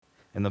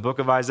in the book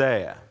of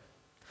Isaiah.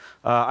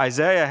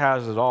 Isaiah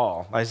has it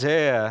all.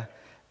 Isaiah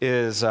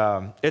is,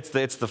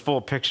 it's the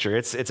full picture.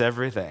 It's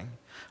everything.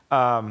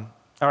 All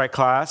right,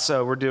 class,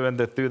 so we're doing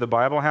through the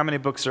Bible. How many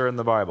books are in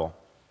the Bible?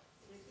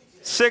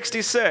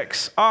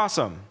 66.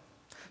 Awesome.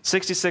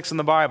 66 in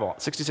the Bible.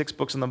 66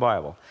 books in the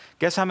Bible.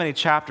 Guess how many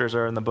chapters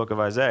are in the book of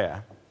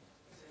Isaiah?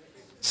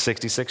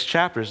 66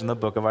 chapters in the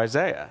book of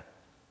Isaiah.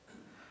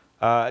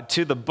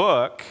 To the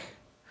book,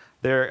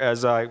 there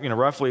is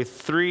roughly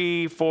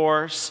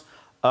 3/4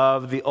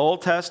 of the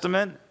Old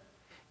Testament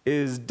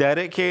is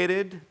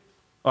dedicated.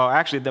 Oh,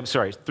 actually, I'm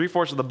sorry.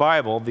 3/4 of the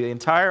Bible, the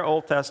entire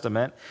Old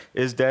Testament,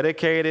 is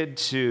dedicated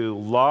to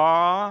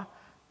law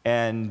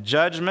and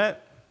judgment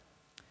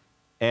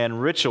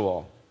and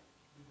ritual.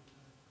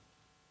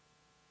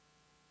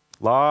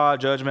 Law,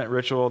 judgment,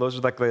 ritual, those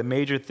are like the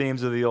major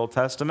themes of the Old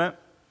Testament.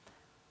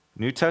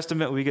 New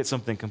Testament, we get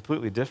something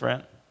completely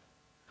different.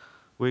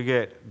 We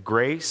get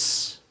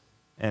grace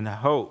and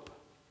hope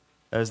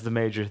as the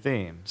major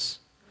themes.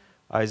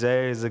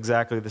 Isaiah is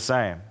exactly the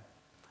same.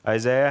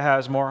 Isaiah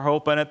has more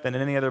hope in it than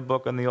any other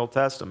book in the Old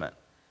Testament.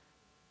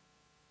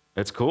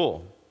 It's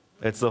cool.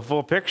 It's the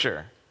full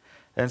picture.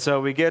 And so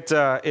we get,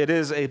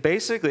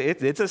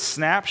 it's a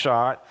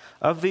snapshot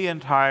of the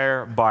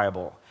entire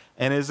Bible.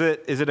 And is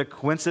it a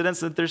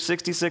coincidence that there's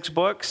 66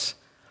 books?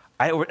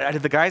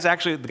 The guys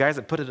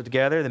that put it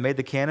together, that made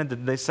the canon,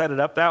 did they set it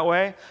up that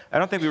way? I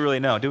don't think we really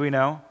know. Do we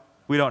know?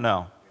 We don't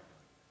know.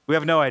 We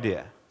have no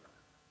idea.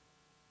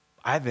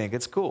 I think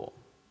it's cool.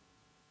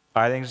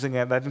 I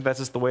think that's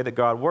just the way that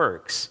God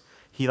works.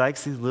 He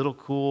likes these little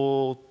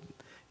cool,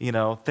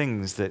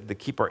 things that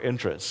keep our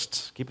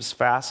interest, keep us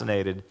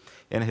fascinated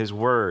in His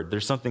Word.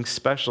 There's something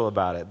special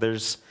about it.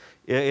 It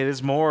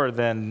is more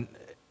than,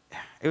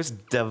 it was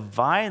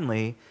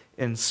divinely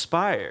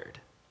inspired.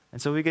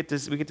 And so we get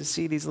to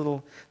see these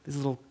little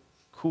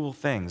cool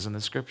things in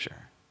the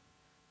Scripture.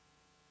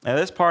 Now,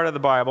 this part of the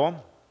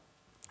Bible,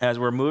 as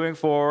we're moving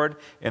forward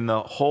in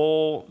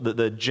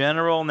the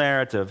general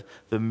narrative,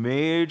 the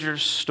major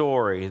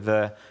story,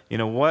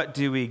 what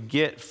do we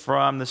get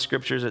from the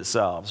Scriptures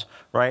itself?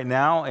 Right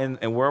now, and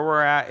where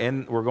we're at,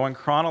 we're going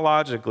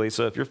chronologically.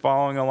 So if you're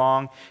following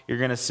along, you're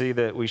going to see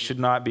that we should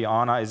not be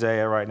on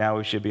Isaiah right now.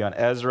 We should be on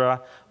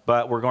Ezra.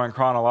 But we're going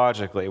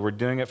chronologically. We're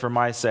doing it for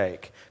my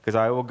sake, because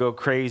I will go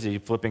crazy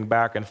flipping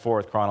back and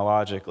forth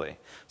chronologically.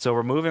 So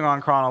we're moving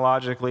on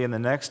chronologically, and the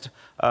next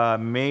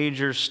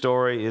major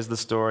story is the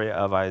story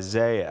of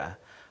Isaiah.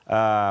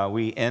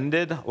 We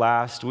ended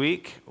last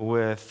week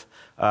with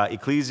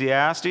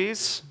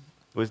Ecclesiastes,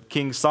 with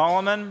King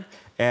Solomon,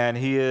 and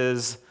he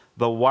is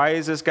the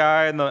wisest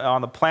guy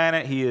on the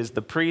planet. He is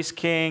the priest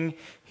king.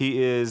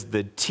 He is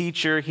the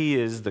teacher. He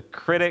is the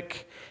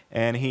critic.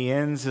 And he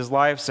ends his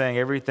life saying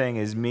everything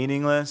is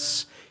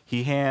meaningless.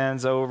 He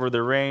hands over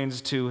the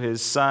reins to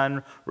his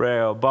son,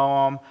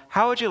 Rehoboam.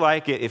 How would you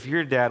like it if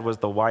your dad was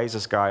the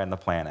wisest guy on the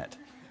planet?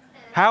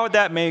 How would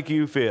that make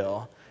you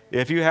feel?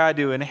 If you had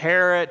to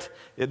inherit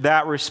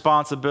that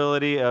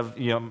responsibility of,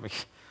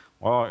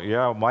 well,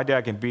 yeah, my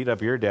dad can beat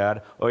up your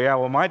dad. Oh, yeah,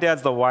 well, my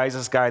dad's the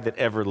wisest guy that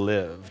ever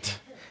lived.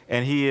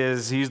 And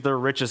he's the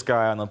richest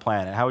guy on the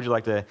planet. How would you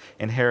like to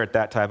inherit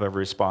that type of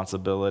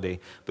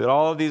responsibility? But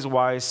all of these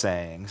wise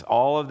sayings,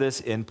 all of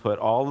this input,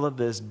 all of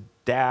this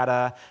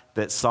data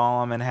that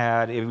Solomon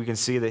had, we can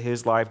see that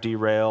his life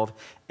derailed.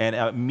 And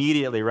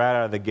immediately, right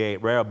out of the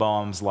gate,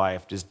 Rehoboam's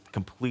life just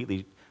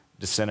completely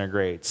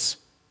disintegrates,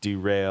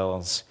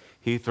 derails.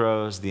 He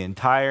throws the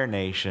entire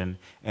nation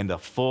into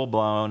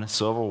full-blown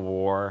civil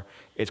war.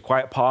 It's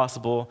quite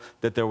possible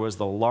that there was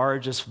the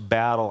largest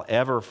battle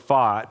ever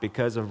fought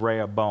because of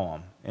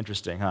Rehoboam.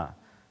 Interesting, huh?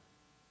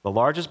 The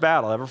largest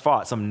battle ever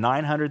fought. Some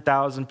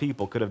 900,000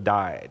 people could have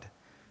died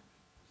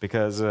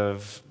because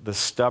of the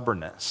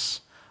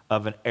stubbornness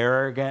of an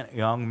arrogant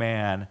young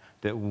man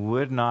that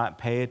would not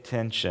pay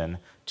attention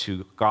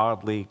to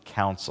godly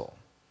counsel.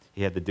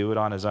 He had to do it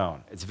on his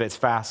own. It's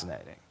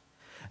fascinating.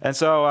 And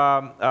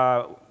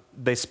so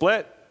they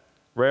split.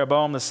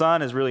 Rehoboam the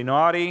son is really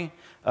naughty.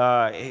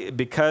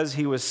 Because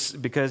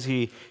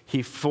he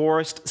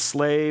forced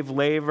slave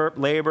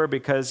labor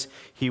because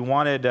he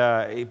wanted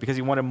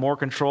more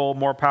control,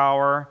 more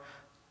power.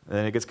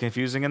 Then it gets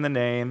confusing in the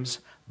names.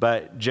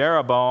 But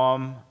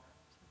Jeroboam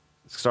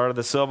started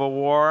the civil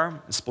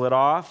war, split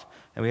off,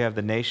 and we have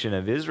the nation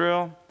of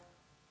Israel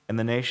and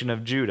the nation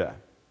of Judah.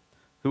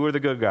 Who are the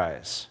good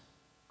guys,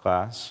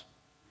 class?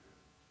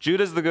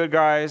 Judah's the good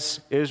guys.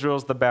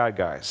 Israel's the bad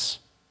guys.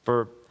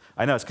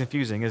 I know it's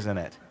confusing, isn't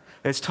it?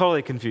 It's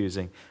totally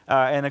confusing.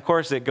 And of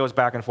course, it goes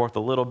back and forth a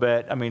little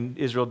bit. I mean,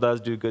 Israel does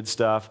do good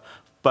stuff.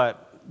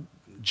 But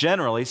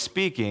generally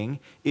speaking,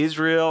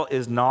 Israel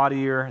is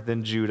naughtier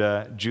than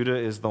Judah. Judah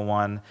is the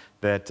one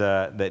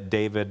that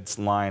David's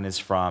line is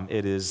from.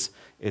 It's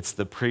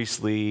the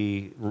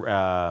priestly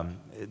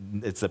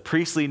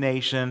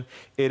nation.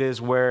 It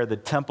is where the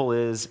temple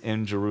is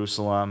in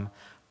Jerusalem.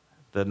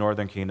 The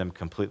northern kingdom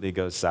completely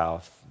goes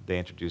south. They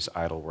introduce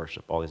idol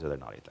worship, all these other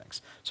naughty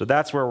things. So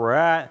that's where we're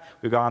at.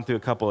 We've gone through a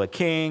couple of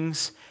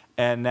kings,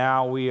 And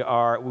now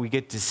we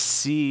get to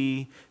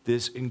see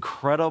this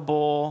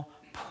incredible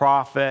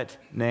prophet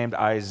named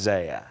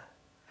Isaiah.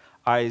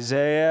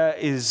 Isaiah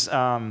is,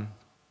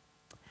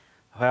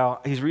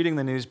 he's reading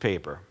the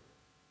newspaper.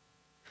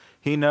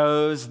 He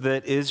knows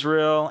that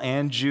Israel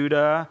and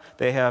Judah,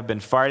 they have been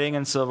fighting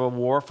in civil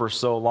war for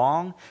so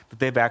long that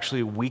they've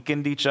actually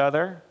weakened each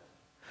other.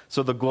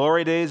 So the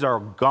glory days are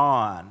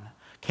gone.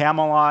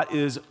 Camelot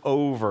is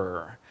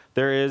over.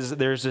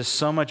 There's just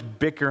so much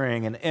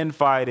bickering and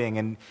infighting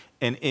and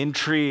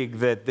intrigue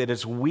that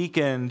it's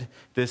weakened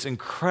this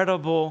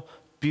incredible,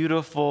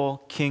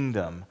 beautiful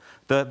kingdom.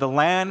 The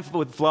land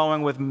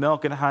flowing with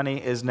milk and honey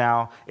it's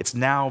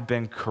now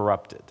been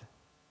corrupted.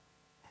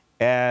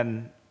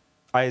 And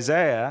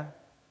Isaiah,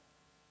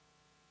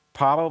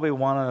 probably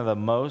one of the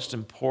most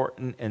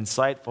important,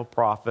 insightful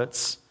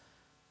prophets,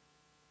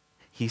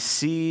 he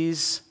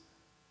sees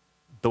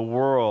the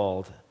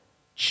world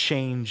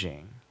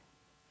changing.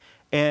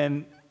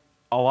 And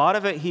a lot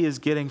of it he is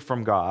getting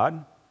from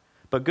God,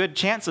 but good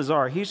chances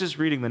are he's just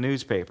reading the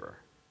newspaper.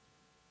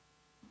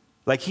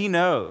 Like he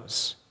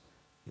knows.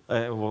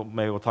 Maybe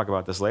we'll talk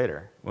about this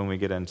later when we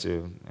get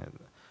into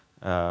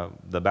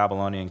the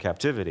Babylonian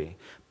captivity.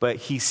 But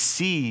he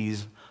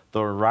sees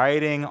the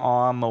writing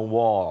on the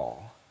wall.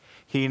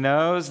 He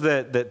knows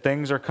that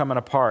things are coming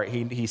apart.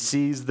 He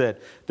sees that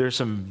there's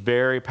some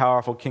very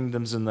powerful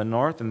kingdoms in the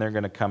north, and they're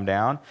going to come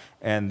down,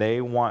 and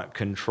they want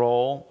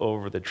control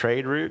over the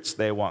trade routes.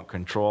 They want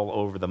control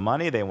over the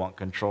money. They want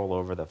control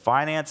over the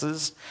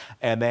finances,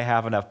 and they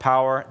have enough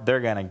power.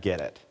 They're going to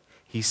get it.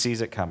 He sees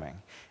it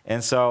coming.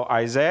 And so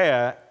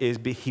Isaiah,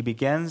 he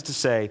begins to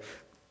say,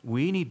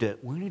 we need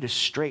to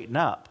straighten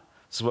up.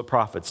 This is what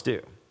prophets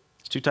do.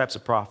 There's two types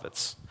of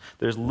prophets.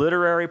 There's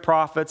literary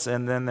prophets,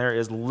 and then there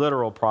is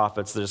literal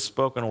prophets. There's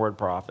spoken word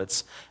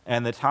prophets.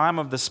 And the time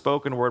of the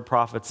spoken word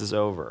prophets is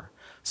over.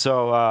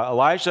 So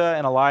Elijah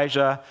and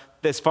Elijah,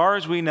 as far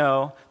as we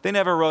know, they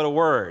never wrote a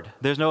word.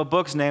 There's no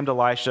books named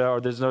Elisha,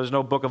 or there's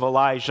no book of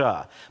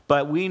Elijah.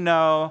 But we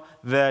know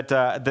that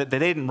they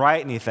didn't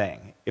write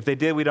anything. If they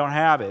did, we don't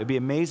have it. It'd be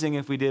amazing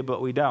if we did,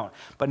 but we don't.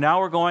 But now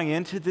we're going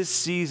into this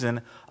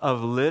season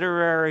of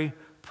literary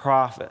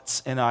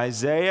prophets. And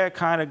Isaiah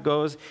kind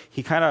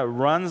of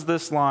runs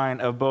this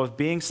line of both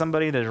being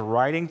somebody that's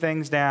writing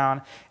things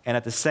down, and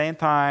at the same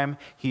time,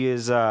 he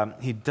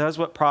does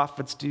what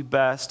prophets do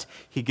best.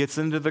 He gets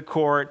into the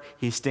court,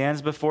 he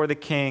stands before the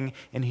king,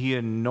 and he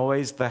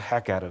annoys the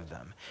heck out of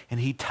them. And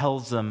he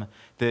tells them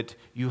that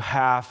you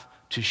have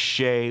to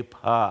shape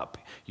up.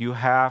 You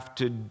have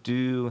to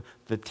do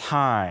the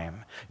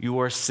time. You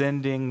are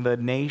sending the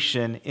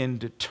nation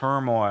into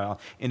turmoil.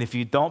 And if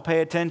you don't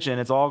pay attention,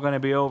 it's all going to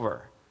be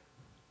over.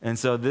 And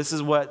so this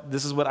is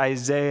what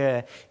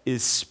Isaiah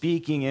is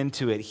speaking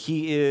into it.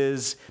 He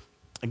is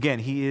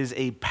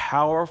a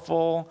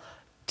powerful,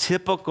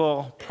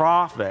 typical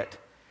prophet,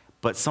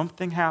 but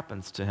something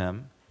happens to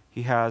him.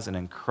 He has an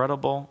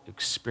incredible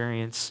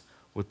experience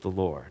with the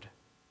Lord.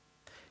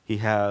 He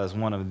has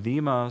one of the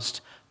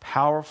most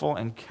powerful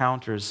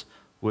encounters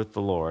with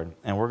the Lord.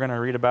 And we're going to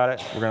read about it.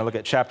 We're going to look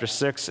at chapter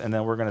 6, and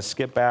then we're going to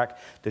skip back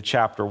to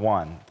chapter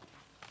 1.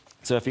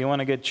 So if you want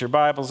to get your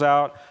Bibles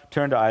out,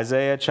 turn to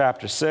Isaiah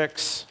chapter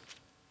 6.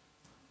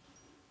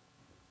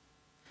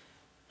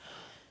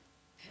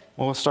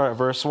 We'll start at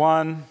verse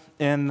 1.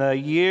 In the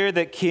year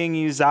that King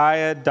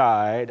Uzziah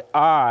died,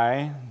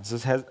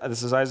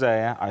 this is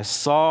Isaiah, I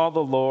saw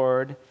the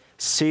Lord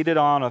seated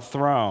on a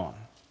throne,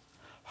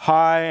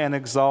 high and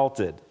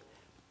exalted,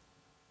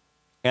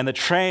 and the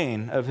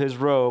train of his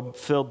robe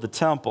filled the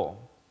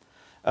temple.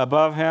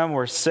 Above him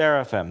were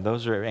seraphim,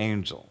 those are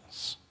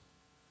angels.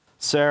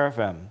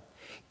 Seraphim,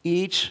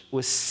 each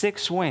with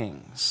 6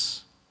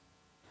 wings.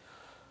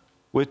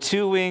 With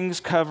 2 wings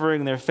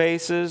covering their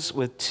faces,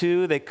 with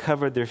 2 they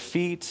covered their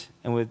feet,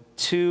 and with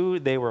 2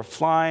 they were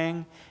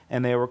flying,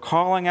 and they were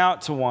calling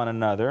out to one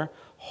another,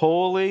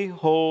 Holy,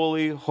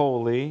 holy,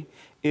 holy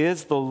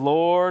is the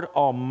Lord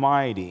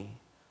Almighty.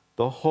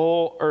 The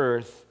whole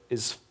earth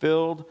is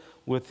filled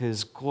with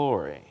his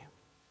glory.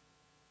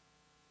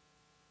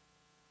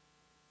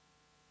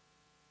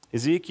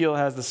 Ezekiel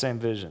has the same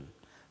vision,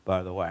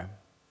 by the way.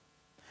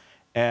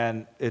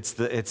 And it's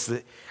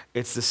the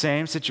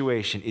same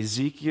situation.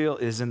 Ezekiel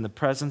is in the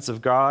presence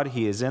of God.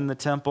 He is in the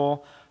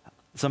temple.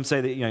 Some say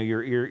that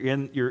you're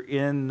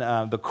in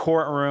the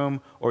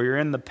courtroom, or you're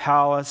in the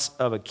palace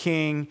of a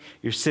king.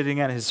 You're sitting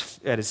at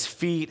his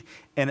feet.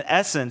 In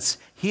essence,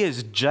 he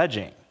is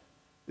judging.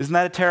 Isn't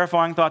that a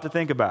terrifying thought to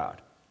think about?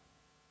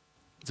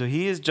 So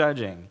he is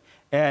judging,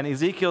 and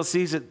Ezekiel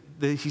sees it.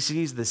 He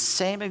sees the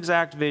same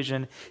exact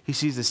vision. He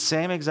sees the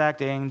same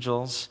exact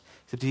angels.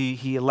 Except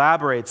he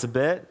elaborates a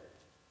bit.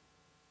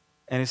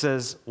 And he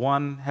says,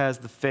 one has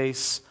the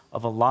face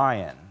of a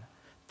lion.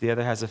 The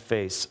other has a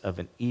face of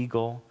an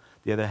eagle.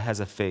 The other has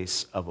a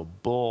face of a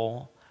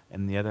bull.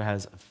 And the other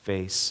has a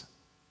face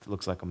that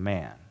looks like a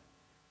man.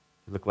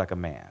 You look like a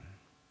man.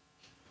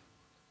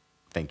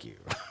 Thank you.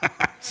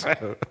 I'm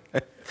sorry.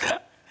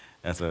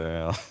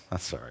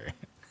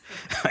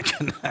 I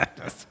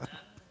cannot.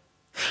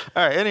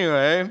 All right,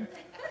 anyway.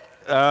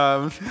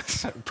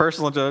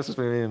 Personal jokes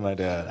between me and my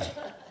dad.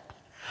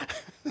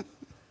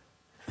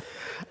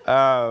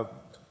 Uh,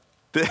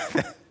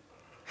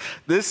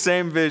 this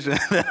same vision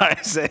that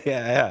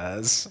Isaiah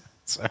has,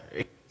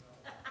 sorry.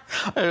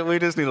 We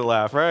just need to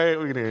laugh, right?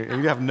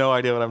 You have no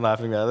idea what I'm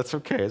laughing at. That's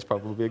okay. It's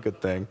probably a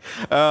good thing.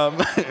 All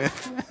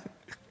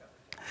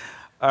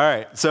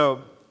right.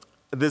 So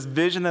this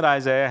vision that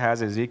Isaiah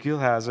has, Ezekiel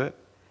has it,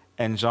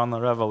 and John the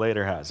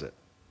Revelator has it.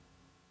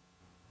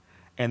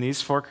 And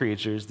these four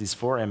creatures, these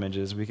four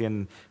images, we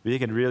can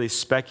really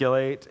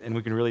speculate and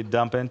we can really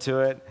dump into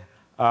it.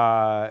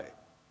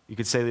 You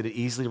could say that it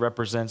easily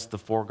represents the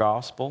four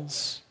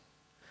Gospels.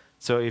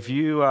 So if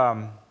you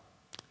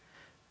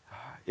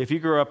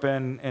grew up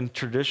in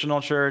traditional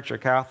church or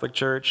Catholic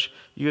church,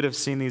 you would have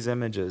seen these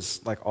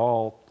images like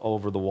all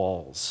over the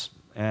walls,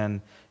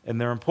 and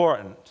they're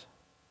important.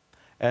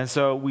 And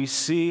so we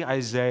see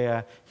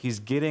Isaiah, he's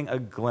getting a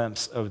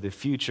glimpse of the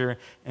future,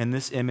 and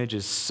this image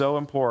is so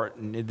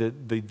important.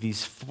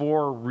 These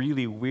four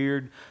really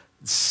weird,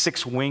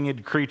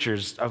 six-winged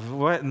creatures, of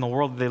what in the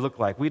world do they look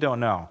like? We don't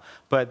know.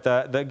 But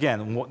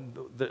again,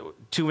 the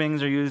 2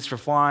 wings are used for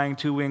flying,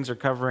 2 wings are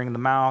covering the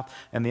mouth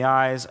and the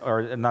eyes,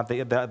 or not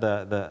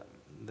the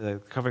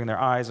covering their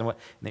eyes and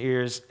the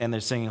ears, and they're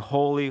singing,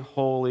 "Holy,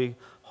 holy,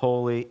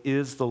 holy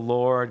is the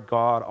Lord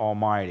God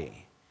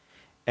Almighty."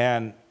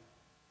 And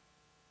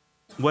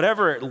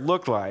whatever it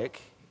looked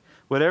like,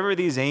 whatever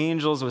these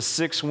angels with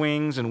 6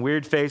 wings and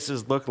weird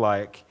faces look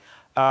like,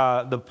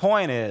 the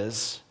point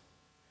is,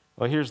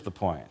 well, here's the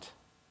point.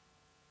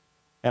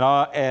 And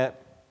at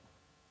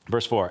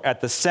verse 4, at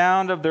the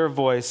sound of their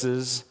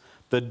voices,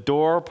 the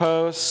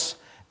doorposts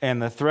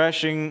and the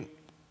threshold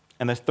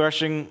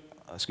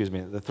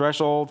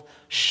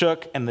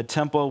shook, and the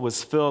temple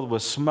was filled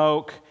with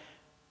smoke.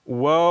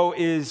 Woe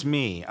is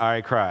me,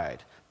 I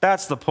cried.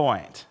 That's the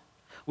point.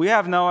 We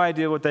have no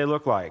idea what they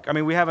look like. I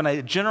mean, we have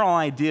a general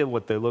idea of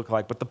what they look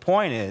like, but the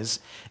point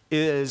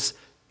is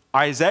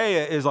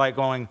Isaiah is like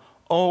going,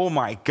 oh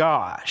my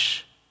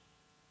gosh.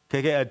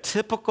 Okay, a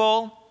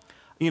typical,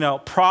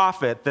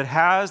 prophet that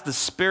has the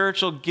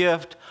spiritual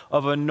gift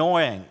of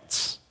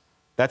annoyance.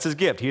 That's his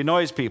gift. He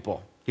annoys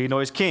people. He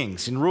annoys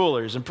kings and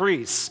rulers and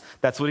priests.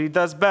 That's what he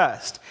does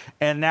best.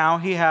 And now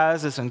he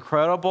has this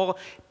incredible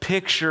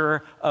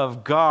picture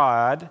of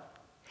God,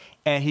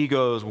 and he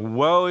goes,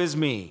 woe is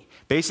me.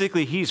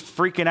 Basically, he's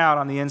freaking out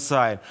on the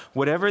inside.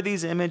 Whatever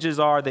these images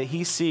are that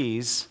he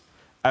sees,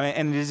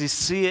 and does he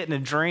see it in a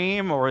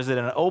dream, or is it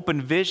an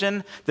open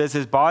vision? Does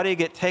his body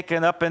get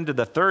taken up into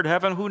the third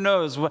heaven? Who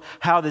knows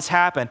how this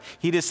happened?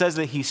 He just says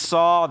that he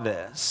saw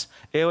this.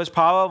 It was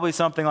probably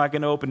something like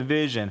an open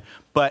vision,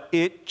 but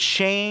it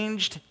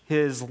changed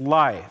his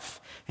life.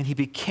 And he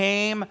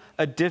became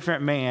a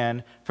different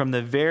man from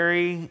the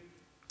very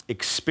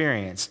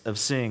experience of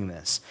seeing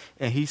this.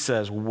 And he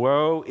says,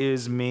 woe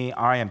is me,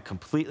 I am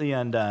completely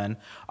undone.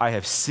 I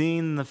have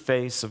seen the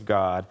face of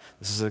God.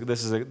 This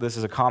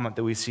is a comment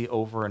that we see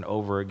over and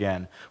over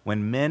again.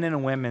 When men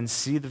and women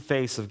see the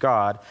face of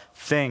God,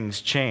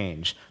 things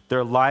change.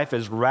 Their life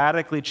is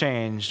radically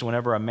changed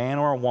whenever a man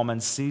or a woman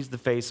sees the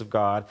face of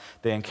God.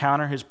 They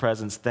encounter his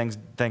presence,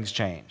 things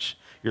change.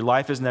 Your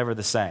life is never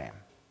the same.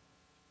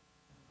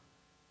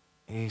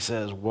 He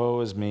says,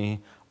 woe is me,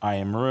 I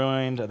am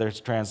ruined. Other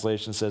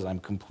translation says, I'm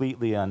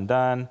completely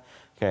undone.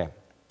 Okay.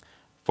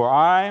 For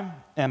I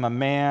am a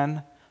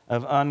man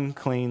of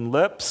unclean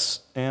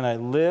lips, and I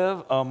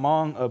live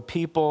among a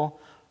people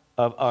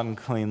of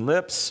unclean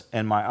lips,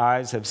 and my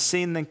eyes have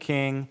seen the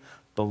King,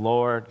 the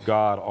Lord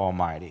God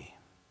Almighty.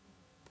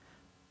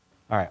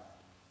 All right.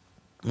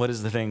 What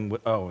is the thing?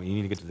 Oh, you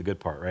need to get to the good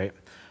part, right?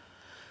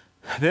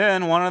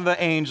 Then one of the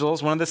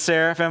angels, one of the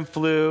seraphim,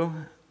 flew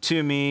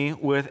to me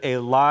with a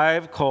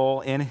live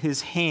coal in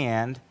his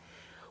hand,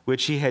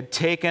 which he had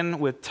taken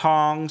with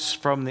tongs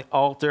from the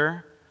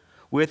altar.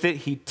 With it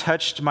he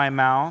touched my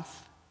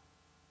mouth.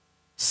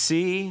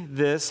 See,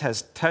 this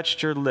has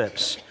touched your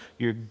lips.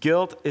 Your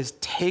guilt is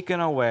taken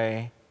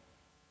away,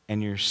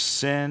 and your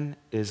sin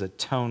is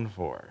atoned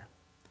for.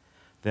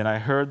 Then I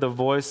heard the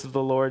voice of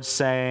the Lord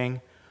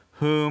saying,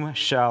 whom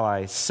shall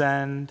I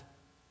send?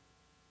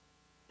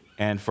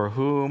 And for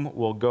whom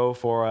will go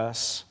for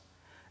us?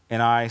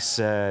 And I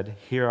said,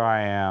 here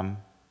I am,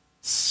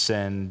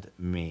 send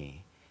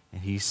me.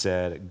 And he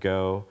said,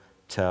 go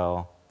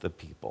tell the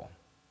people.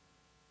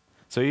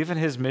 So even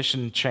his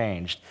mission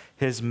changed.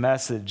 His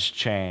message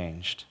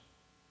changed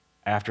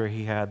after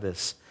he had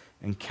this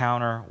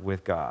encounter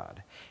with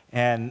God.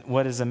 And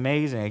what is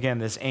amazing, again,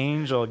 this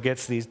angel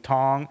gets this,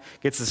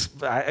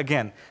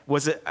 again,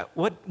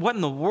 what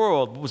in the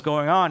world was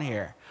going on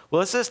here? Well,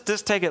 let's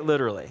just take it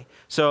literally.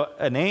 So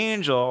an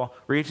angel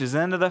reaches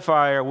into the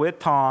fire with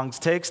tongs,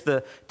 takes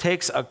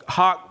a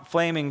hot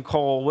flaming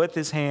coal with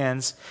his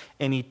hands,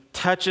 and he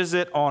touches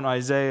it on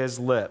Isaiah's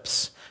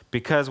lips.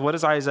 Because what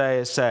does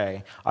Isaiah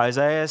say?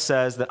 Isaiah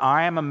says that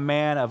I am a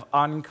man of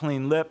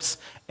unclean lips,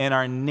 and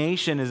our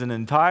nation is an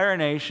entire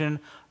nation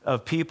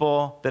of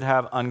people that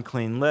have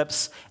unclean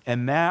lips.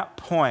 And that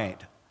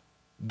point,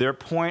 their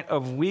point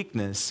of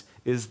weakness,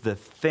 is the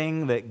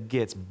thing that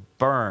gets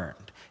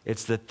burned.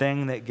 It's the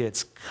thing that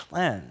gets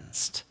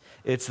cleansed.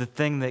 It's the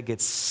thing that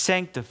gets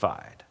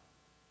sanctified.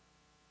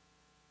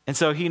 And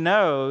so he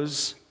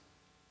knows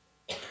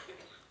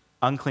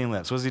unclean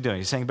lips. What's he doing?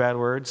 He's saying bad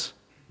words?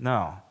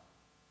 No.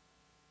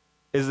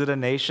 Is it a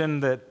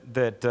nation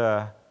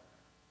that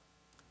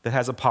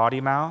has a potty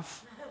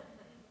mouth?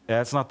 Yeah,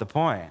 that's not the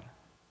point.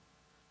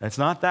 It's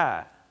not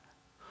that.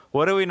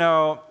 What do we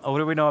know? What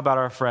do we know about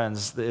our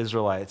friends, the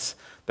Israelites,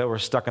 that were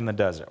stuck in the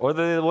desert? What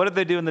did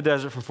they do in the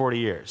desert for 40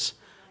 years?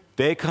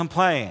 They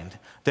complained.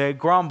 They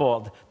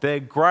grumbled. They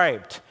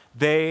griped.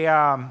 They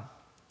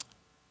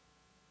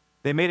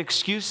made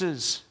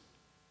excuses.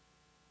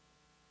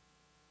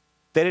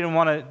 They didn't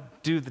want to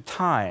do the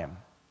time.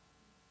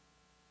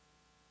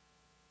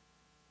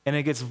 And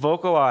it gets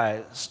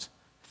vocalized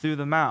through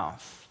the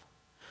mouth.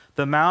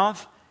 The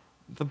mouth,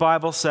 the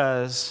Bible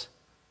says,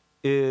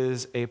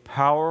 is a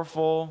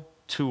powerful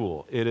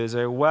tool. It is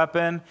a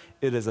weapon.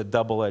 It is a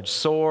double-edged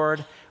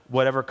sword.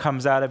 Whatever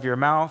comes out of your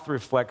mouth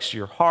reflects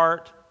your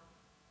heart.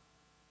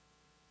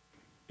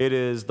 It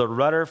is the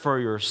rudder for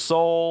your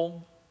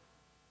soul.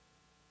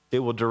 It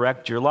will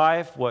direct your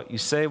life. What you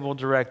say will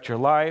direct your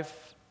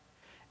life.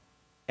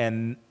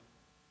 And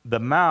the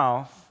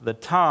mouth, the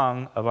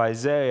tongue of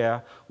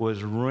Isaiah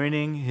was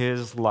ruining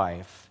his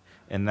life.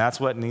 And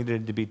that's what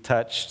needed to be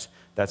touched.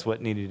 That's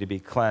what needed to be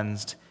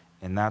cleansed.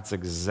 And that's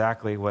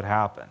exactly what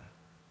happened.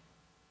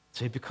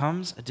 So he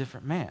becomes a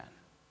different man.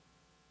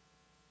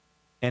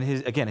 And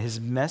his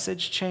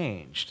message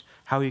changed.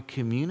 How he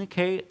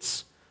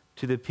communicates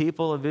to the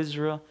people of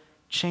Israel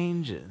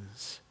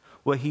changes.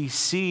 What he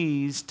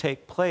sees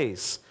take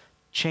place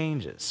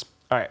changes.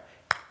 All right,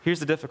 here's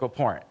the difficult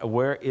point of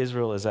where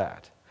Israel is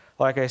at.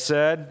 Like I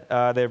said,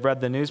 they've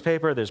read the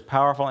newspaper. There's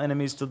powerful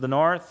enemies to the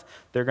north.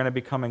 They're going to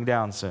be coming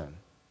down soon.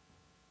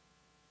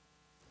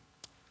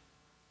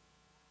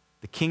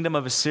 The kingdom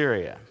of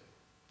Assyria.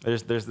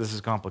 This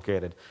is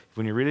complicated.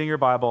 When you're reading your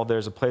Bible,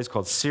 there's a place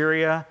called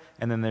Syria,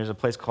 and then there's a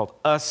place called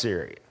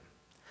Assyria.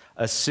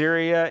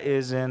 Assyria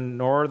is in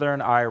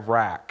northern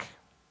Iraq.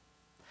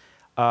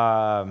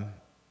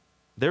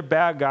 They're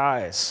bad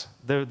guys.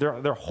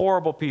 They're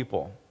horrible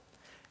people.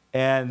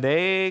 And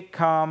they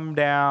come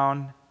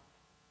down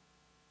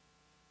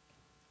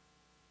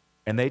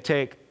and they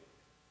take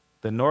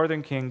the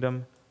northern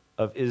kingdom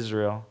of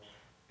Israel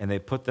and they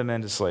put them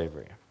into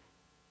slavery.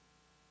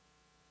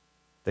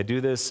 They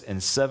do this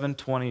in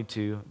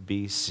 722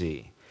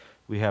 BC.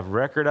 We have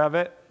record of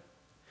it.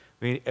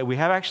 We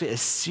have actually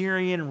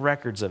Assyrian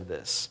records of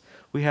this.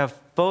 We have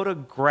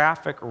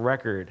photographic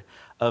record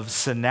of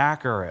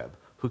Sennacherib,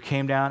 who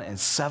came down in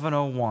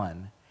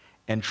 701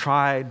 and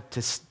tried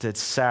to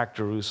sack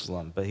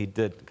Jerusalem, but he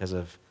did because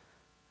of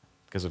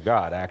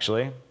God,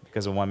 actually,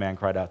 because of one man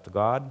cried out to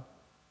God.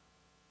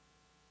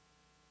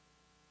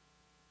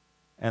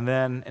 And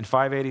then in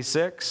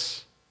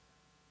 586,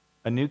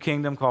 a new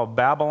kingdom called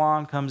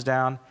Babylon comes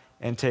down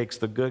and takes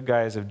the good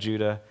guys of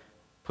Judah,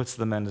 puts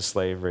them into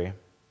slavery.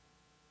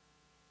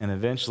 And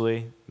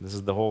eventually, this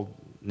is the whole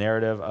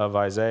narrative of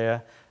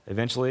Isaiah,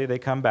 eventually they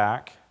come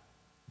back.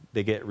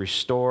 They get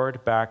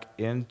restored back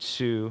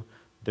into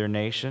their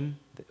nation.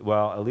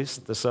 Well, at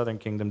least the southern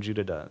kingdom,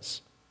 Judah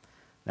does.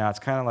 Now, it's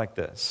kind of like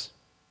this.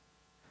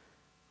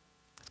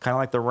 It's kind of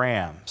like the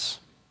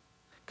Rams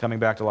coming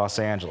back to Los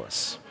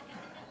Angeles.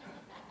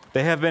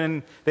 They have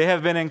been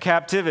in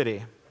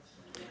captivity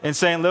in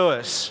St.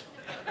 Louis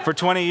for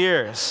 20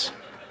 years.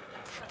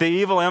 The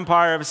evil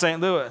empire of St.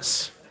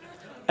 Louis.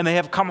 And they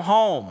have come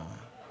home.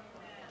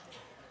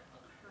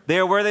 They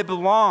are where they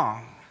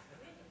belong.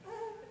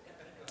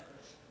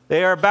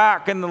 They are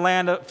back in the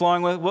land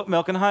flowing with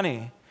milk and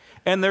honey.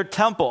 And their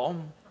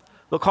temple,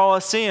 the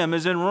Colosseum,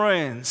 is in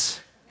ruins.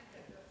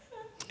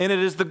 And it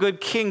is the good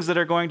kings that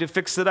are going to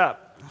fix it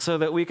up so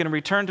that we can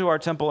return to our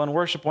temple and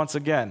worship once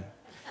again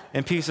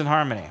in peace and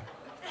harmony.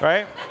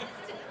 Right?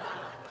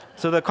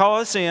 So the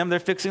Colosseum, they're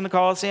fixing the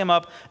Colosseum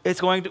up.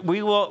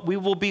 We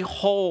will be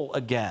whole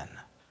again.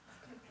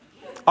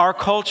 Our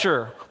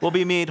culture will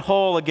be made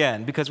whole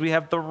again because we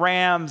have the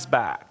Rams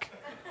back.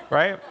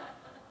 Right?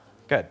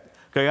 Good.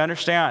 Okay, you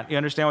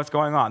understand what's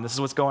going on. This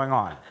is what's going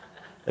on.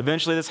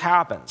 Eventually this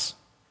happens.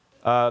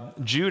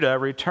 Judah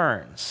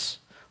returns,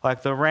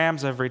 like the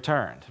Rams have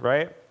returned,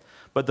 right?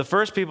 But the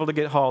first people to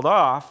get hauled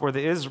off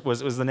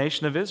was the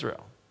nation of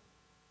Israel,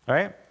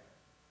 right?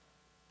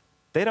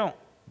 They don't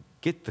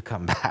get to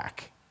come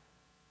back.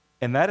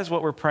 And that is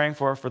what we're praying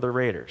for the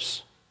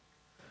Raiders.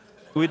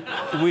 We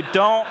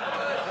don't,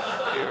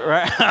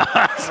 right?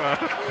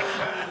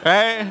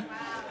 Right?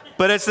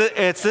 But it's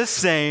the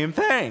same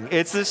thing.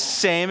 It's the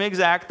same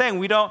exact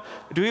thing. Do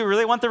we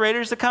really want the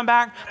Raiders to come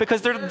back?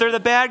 Because they're the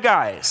bad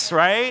guys,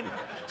 right?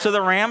 So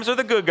the Rams are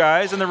the good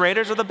guys and the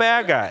Raiders are the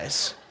bad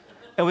guys.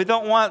 And we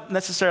don't want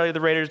necessarily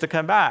the Raiders to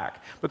come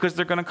back because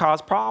they're going to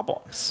cause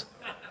problems.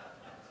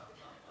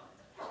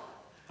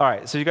 All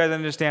right, so you guys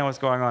understand what's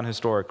going on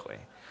historically.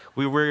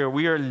 We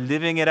are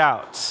living it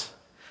out.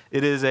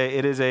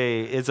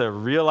 It's a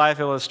real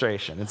life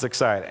illustration. It's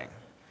exciting.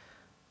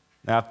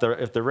 Now,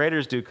 if the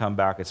Raiders do come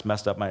back, it's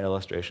messed up my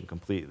illustration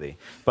completely.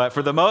 But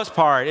for the most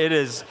part,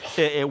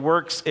 it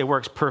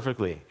works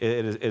perfectly.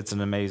 It's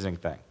an amazing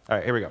thing. All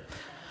right, here we go.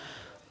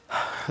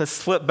 Let's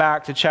flip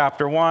back to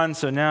chapter 1.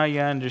 So now you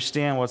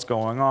understand what's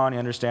going on. You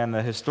understand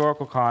the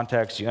historical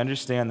context. You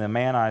understand the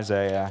man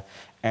Isaiah,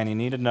 and you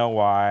need to know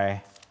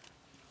why.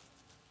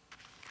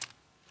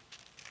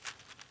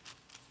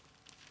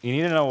 You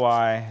need to know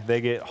why they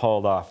get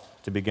hauled off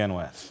to begin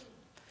with.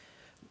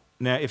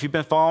 Now, if you've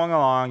been following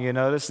along, you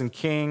notice in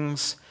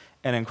Kings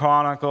and in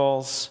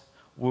Chronicles,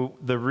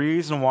 the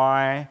reason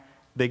why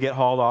they get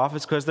hauled off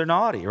is because they're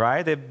naughty,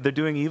 right? They're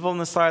doing evil in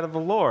the sight of the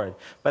Lord.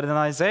 But in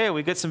Isaiah,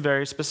 we get some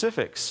very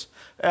specifics.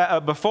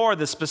 Before,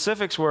 the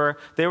specifics were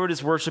they were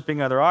just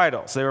worshiping other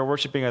idols. They were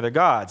worshiping other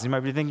gods. You might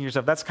be thinking to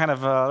yourself, that's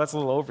that's a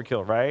little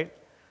overkill, right?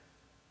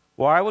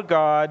 Why would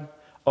God?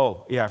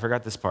 Oh, yeah, I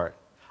forgot this part.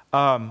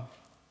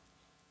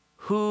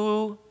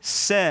 Who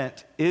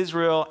sent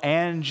Israel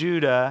and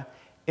Judah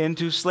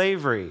into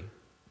slavery?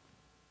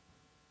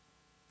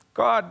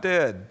 God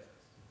did.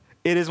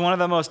 It is one of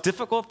the most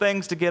difficult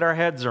things to get our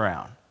heads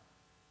around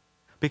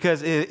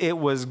because it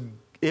was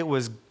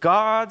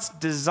God's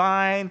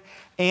design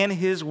and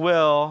his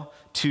will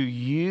to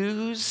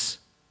use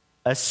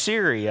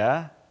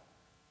Assyria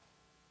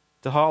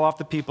to haul off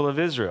the people of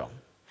Israel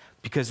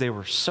because they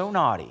were so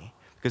naughty,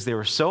 because they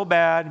were so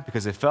bad,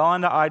 because they fell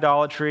into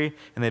idolatry,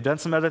 and they've done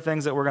some other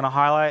things that we're going to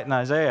highlight in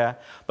Isaiah,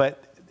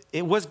 but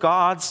it was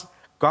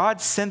God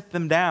sent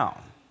them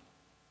down.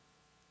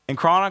 In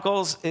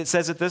Chronicles, it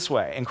says it this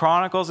way. In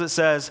Chronicles, it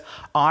says,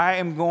 I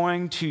am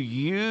going to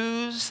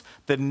use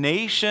the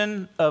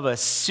nation of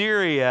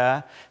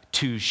Assyria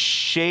to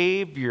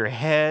shave your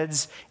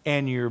heads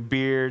and your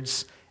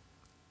beards,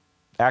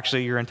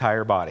 actually your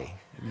entire body.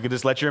 You can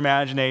just let your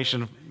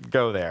imagination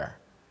go there.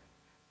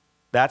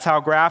 That's how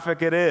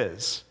graphic it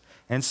is.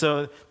 And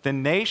so the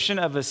nation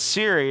of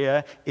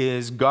Assyria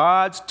is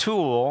God's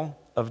tool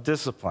of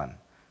discipline.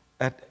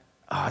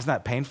 Isn't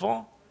that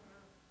painful?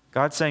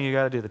 God's saying you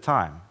got to do the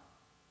time.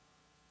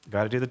 You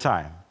got to do the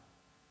time.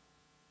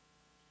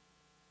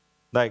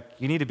 Like,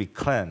 you need to be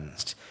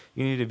cleansed.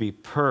 You need to be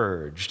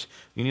purged.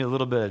 You need a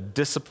little bit of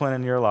discipline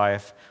in your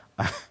life.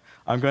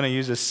 I'm going to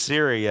use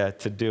Assyria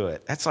to do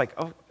it. That's like,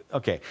 oh,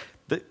 okay.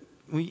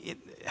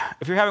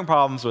 If you're having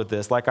problems with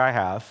this, like I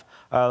have,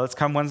 let's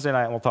come Wednesday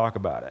night and we'll talk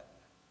about it.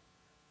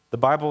 The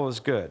Bible is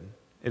good.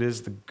 It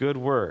is the good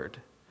word.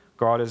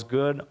 God is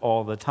good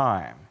all the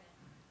time.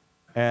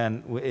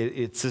 And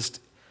it's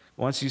just,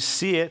 once you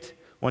see it,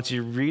 once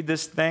you read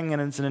this thing in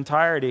its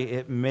entirety,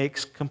 it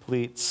makes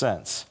complete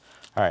sense.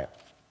 All right.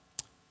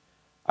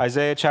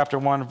 Isaiah chapter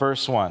 1,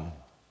 verse 1.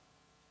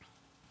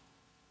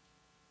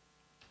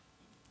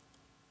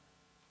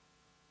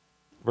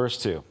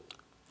 Verse 2.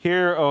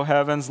 Hear, O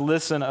heavens,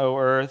 listen, O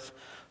earth,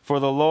 for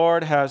the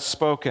Lord has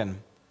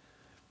spoken.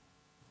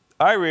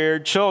 I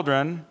reared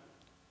children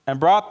and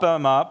brought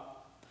them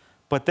up,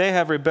 but they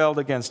have rebelled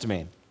against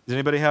me. Does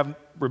anybody have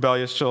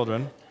rebellious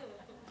children?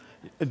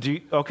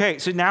 Okay,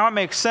 so now it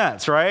makes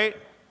sense, right?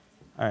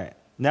 All right,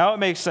 now it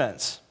makes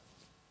sense.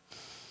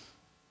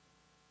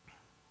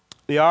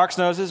 The ox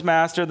knows his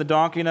master, the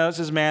donkey knows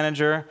his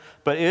manager,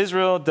 but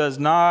Israel does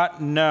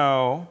not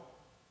know.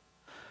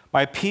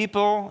 My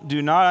people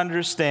do not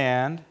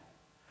understand.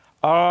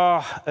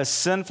 A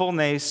sinful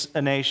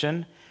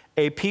nation,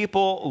 a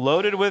people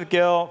loaded with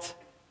guilt,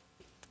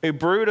 a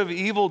brood of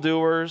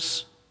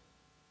evildoers,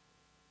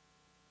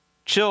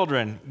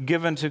 children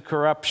given to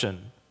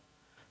corruption.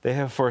 They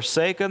have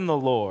forsaken the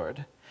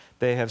Lord.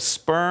 They have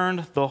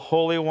spurned the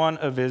Holy One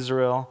of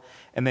Israel,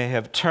 and they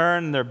have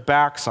turned their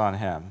backs on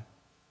him.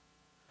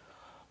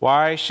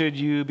 Why should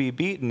you be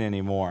beaten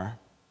anymore?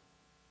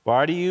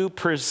 Why do you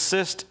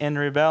persist in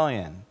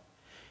rebellion?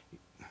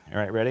 All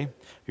right, ready?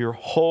 Your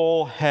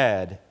whole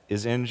head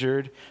is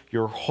injured.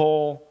 Your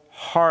whole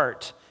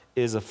heart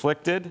is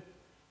afflicted.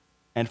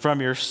 And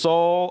from your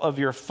sole of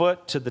your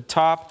foot to the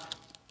top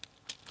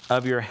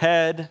of your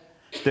head,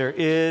 there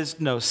is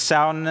no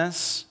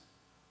soundness,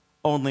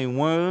 only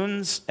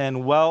wounds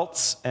and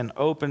welts and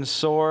open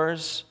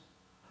sores,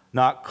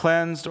 not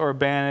cleansed or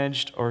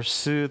bandaged or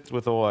soothed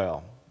with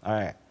oil. All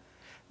right.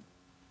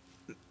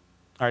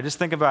 All right, just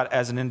think about it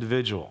as an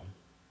individual.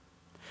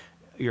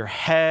 Your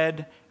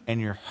head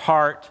and your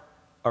heart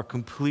are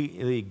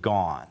completely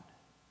gone.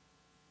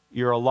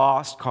 You're a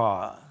lost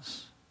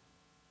cause.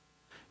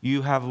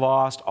 You have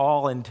lost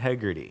all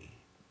integrity.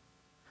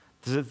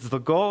 The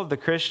goal of the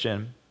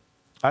Christian,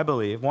 I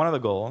believe, one of the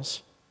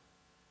goals,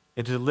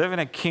 is to live in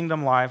a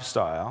kingdom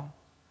lifestyle.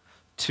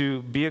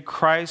 To be a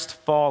Christ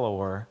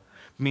follower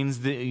means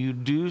that you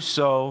do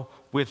so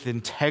with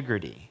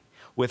integrity,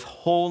 with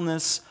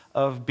wholeness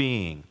of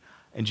being.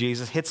 And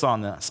Jesus hits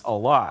on this a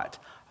lot.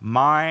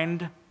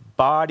 Mind,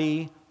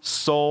 body,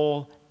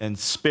 soul, and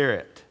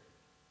spirit.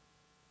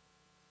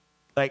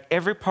 Like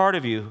every part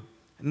of you,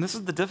 and this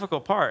is the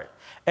difficult part,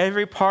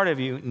 every part of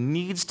you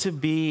needs to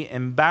be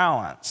in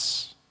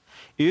balance.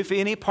 If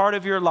any part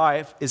of your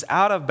life is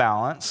out of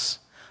balance,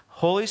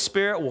 Holy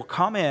Spirit will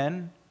come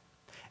in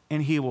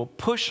and he will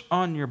push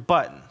on your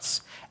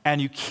buttons. And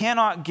you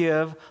cannot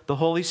give the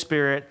Holy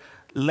Spirit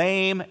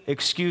lame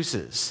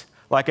excuses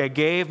like I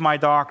gave my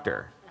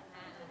doctor.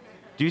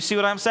 Do you see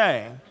what I'm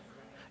saying?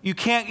 You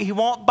can't, he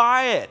won't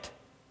buy it.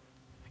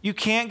 You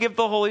can't give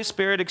the Holy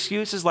Spirit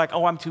excuses like,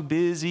 oh, I'm too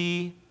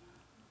busy.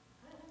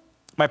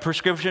 My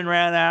prescription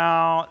ran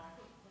out.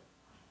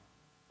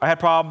 I had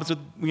problems with,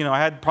 I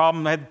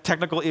had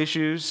technical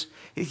issues.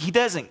 He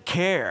doesn't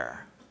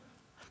care.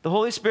 The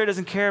Holy Spirit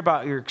doesn't care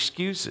about your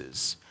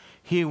excuses.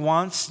 He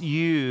wants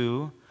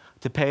you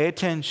to pay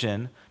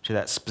attention to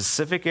that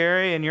specific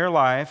area in your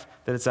life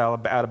that it's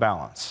out of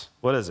balance.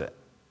 What is it?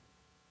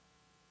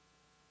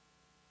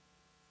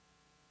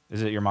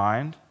 Is it your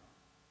mind?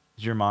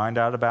 Is your mind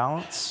out of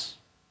balance?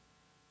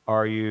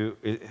 Are you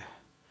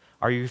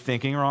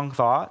thinking wrong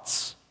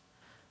thoughts?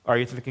 Are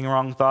you thinking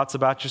wrong thoughts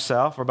about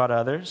yourself or about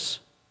others?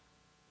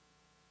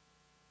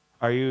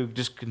 Are you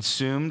just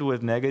consumed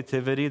with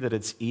negativity that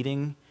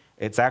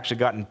it's actually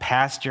gotten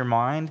past your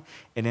mind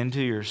and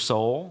into your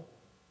soul?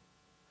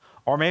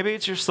 Or maybe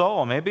it's your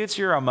soul, maybe it's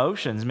your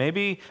emotions.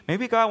 Maybe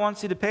God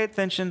wants you to pay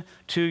attention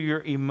to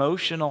your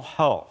emotional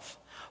health.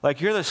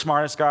 Like you're the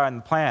smartest guy on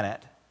the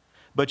planet,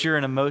 but you're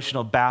an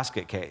emotional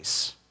basket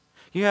case.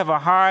 You have a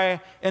high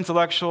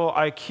intellectual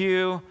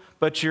IQ,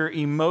 but your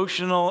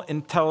emotional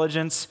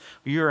intelligence,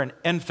 you're an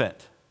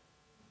infant.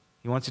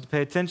 He wants you to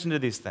pay attention to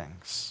these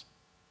things.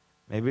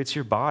 Maybe it's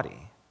your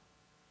body.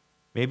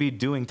 Maybe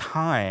doing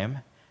time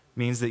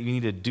means that you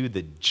need to do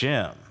the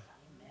gym.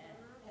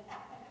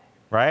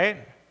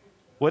 Right?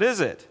 What is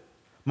it?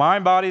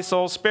 Mind, body,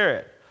 soul,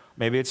 spirit.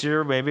 Maybe it's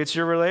your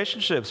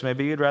relationships.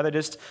 Maybe you'd rather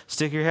just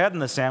stick your head in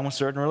the sand with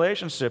certain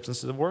relationships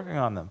instead of working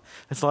on them.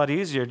 It's a lot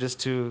easier just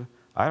to,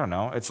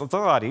 it's a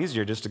lot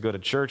easier just to go to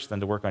church than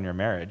to work on your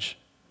marriage.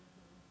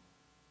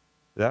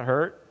 Does that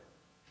hurt?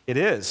 It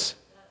is.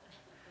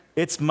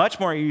 It's much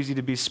more easy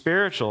to be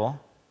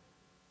spiritual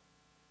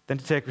than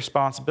to take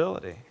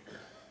responsibility.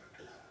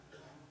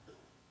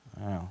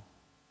 Oh,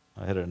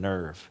 I hit a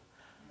nerve.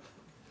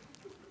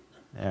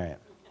 All right.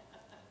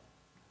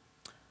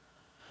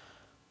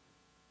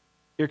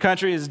 Your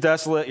country is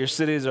desolate, your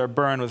cities are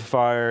burned with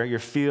fire, your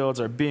fields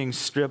are being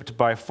stripped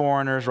by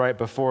foreigners right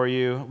before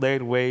you,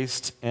 laid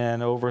waste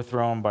and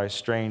overthrown by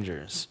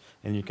strangers,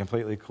 and you're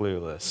completely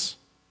clueless.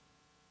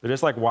 They're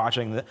just like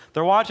watching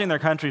their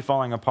country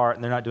falling apart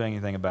and they're not doing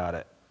anything about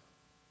it.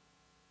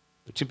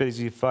 They're too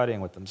busy fighting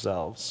with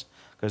themselves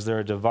because they're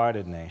a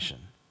divided nation.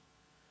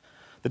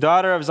 The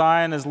daughter of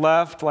Zion is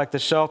left like a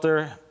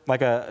shelter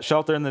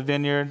in the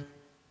vineyard.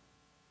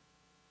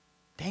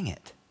 Dang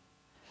it.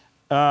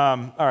 All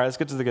right, let's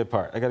get to the good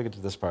part. I got to get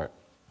to this part.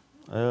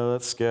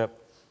 Let's skip.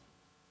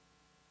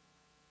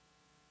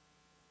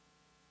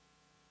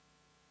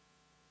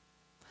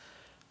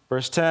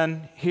 Verse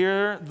 10,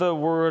 hear the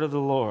word of the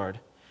Lord.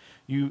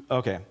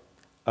 All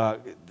right,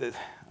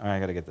 I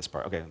got to get this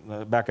part. Okay,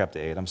 back up to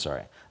 8. I'm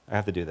sorry. I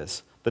have to do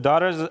this. The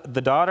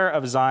daughter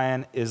of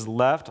Zion is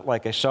left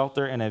like a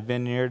shelter in a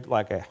vineyard,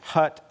 like a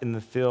hut in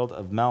the field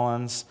of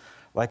melons,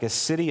 like a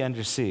city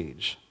under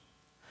siege.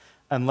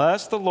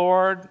 Unless the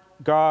Lord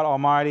God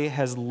Almighty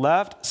has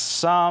left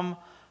some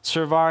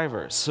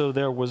survivors. So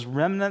there was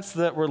remnants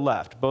that were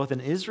left, both in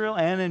Israel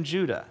and in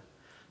Judah.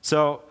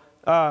 So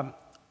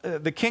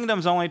the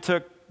kingdoms only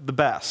took the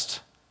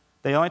best.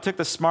 They only took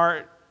the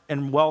smart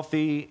and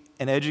wealthy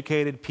and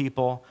educated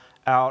people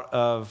out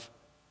of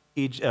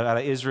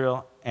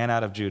Israel and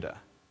out of Judah.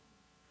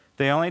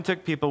 They only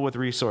took people with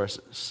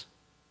resources.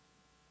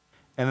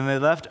 And then they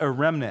left a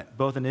remnant,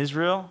 both in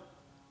Israel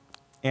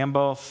and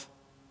both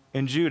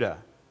in Judah.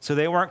 So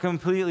they weren't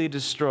completely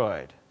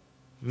destroyed.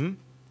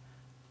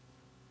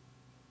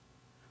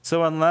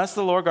 So unless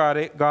the Lord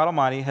God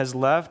Almighty has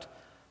left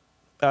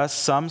us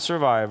some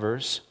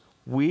survivors,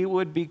 we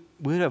would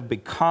have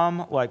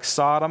become like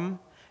Sodom,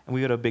 and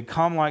we would have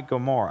become like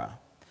Gomorrah.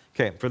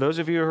 Okay, for those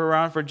of you who are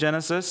around for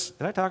Genesis,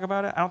 did I talk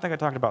about it? I don't think I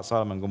talked about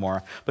Sodom and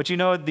Gomorrah. But you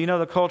know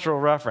the cultural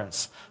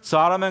reference.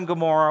 Sodom and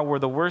Gomorrah were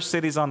the worst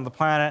cities on the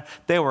planet.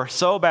 They were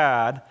so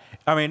bad.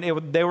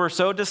 They were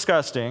so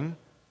disgusting.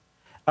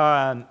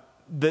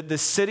 The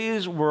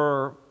cities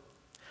were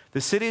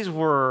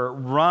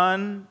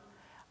run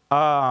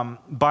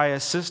by a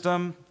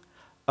system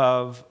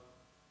of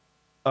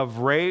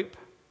rape,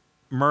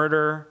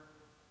 murder,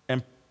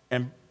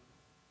 and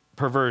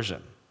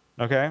perversion.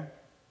 Okay,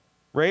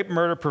 rape,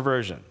 murder,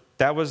 perversion.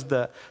 That was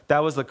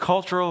the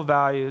cultural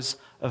values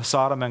of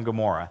Sodom and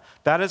Gomorrah.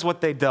 That is what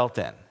they dealt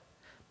in.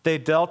 They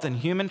dealt in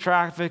human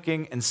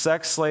trafficking and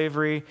sex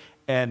slavery,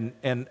 and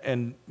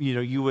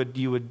you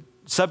would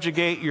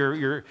subjugate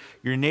your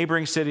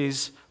neighboring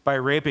cities by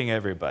raping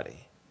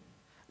everybody.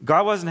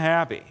 God wasn't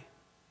happy,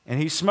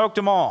 and he smoked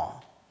them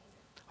all.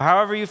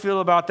 However you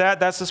feel about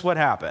that, that's just what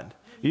happened.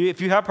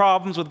 If you have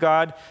problems with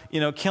God,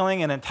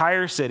 killing an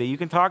entire city, you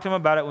can talk to him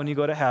about it when you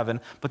go to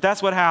heaven, but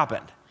that's what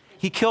happened.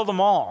 He killed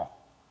them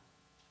all.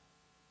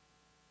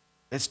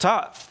 It's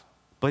tough,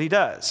 but he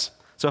does.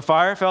 So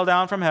fire fell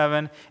down from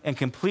heaven and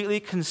completely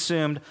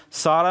consumed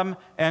Sodom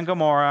and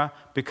Gomorrah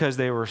because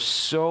they were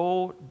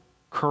so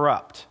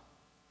corrupt.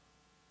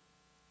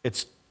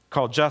 It's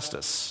called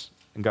justice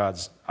in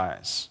God's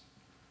eyes.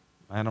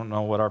 I don't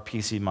know what our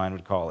PC mind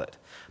would call it.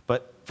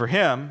 But for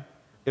him,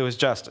 it was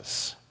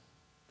justice.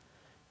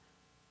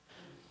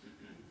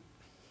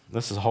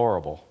 This is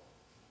horrible.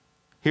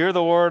 Hear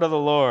the word of the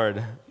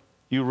Lord,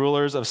 you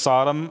rulers of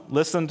Sodom.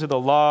 Listen to the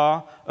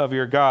law of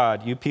your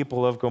God, you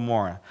people of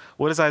Gomorrah.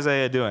 What is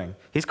Isaiah doing?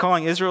 He's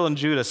calling Israel and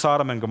Judah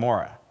Sodom and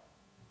Gomorrah.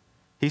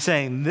 He's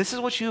saying, this is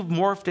what you've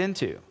morphed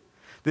into.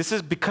 This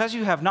is because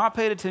you have not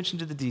paid attention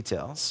to the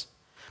details,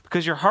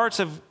 because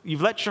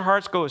you've let your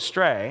hearts go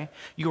astray.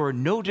 You are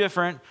no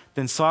different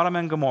than Sodom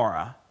and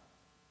Gomorrah.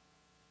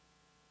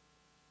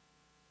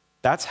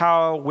 That's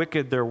how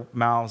wicked their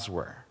mouths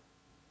were.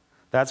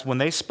 That's when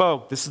they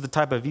spoke, this is the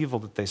type of evil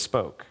that they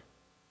spoke.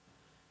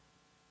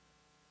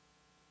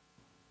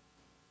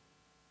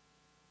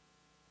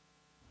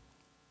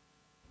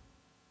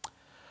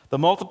 The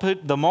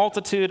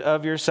multitude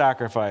of your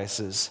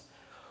sacrifices,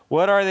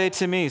 what are they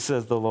to me,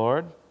 says the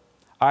Lord?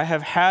 I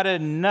have had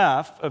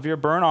enough of your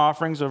burnt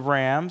offerings of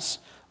rams.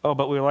 Oh,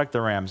 but we like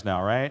the rams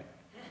now, right?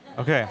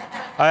 Okay.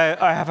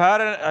 I have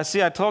had it. I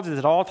see, I told you that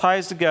it all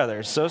ties together.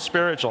 It's so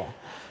spiritual.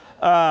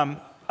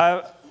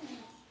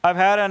 I've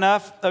had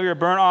enough of your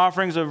burnt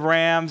offerings of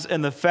rams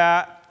and the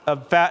fat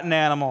of fattened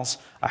animals.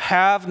 I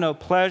have no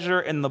pleasure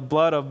in the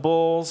blood of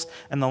bulls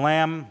and the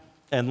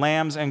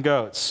lambs and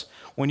goats.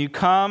 When you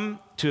come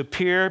to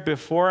appear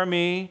before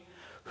me,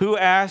 who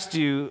asked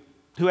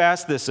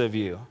this of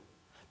you?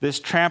 This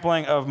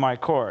trampling of my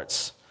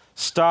courts.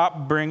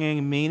 Stop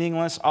bringing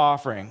meaningless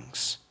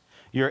offerings.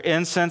 Your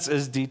incense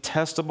is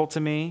detestable to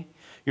me.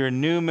 Your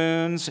new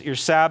moons, your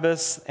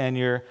Sabbaths, and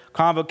your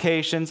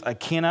convocations, I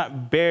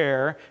cannot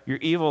bear your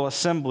evil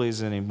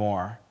assemblies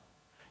anymore.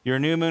 Your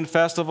new moon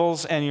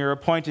festivals and your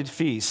appointed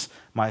feasts,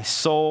 my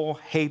soul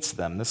hates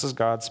them. This is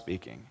God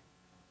speaking.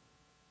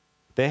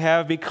 They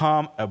have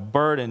become a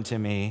burden to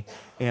me,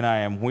 and I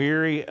am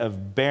weary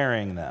of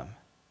bearing them.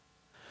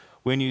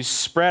 When you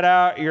spread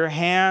out your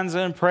hands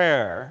in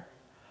prayer,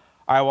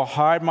 I will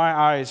hide my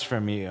eyes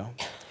from you.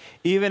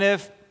 Even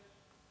if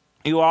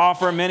you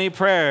offer many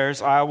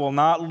prayers, I will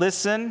not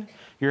listen.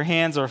 Your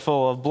hands are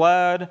full of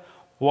blood.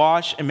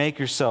 Wash and make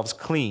yourselves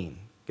clean.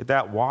 Get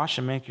that? Wash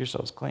and make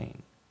yourselves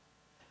clean.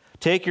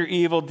 Take your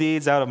evil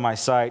deeds out of my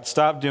sight.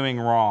 Stop doing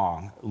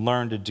wrong.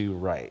 Learn to do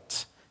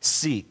right.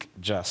 Seek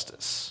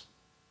justice.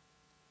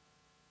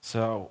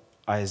 So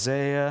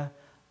Isaiah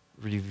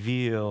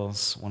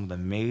reveals one of the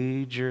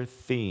major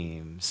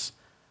themes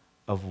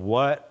of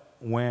what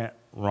went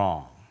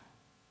wrong.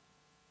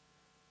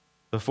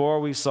 Before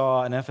we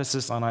saw an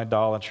emphasis on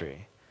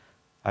idolatry,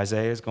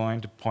 Isaiah is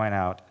going to point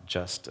out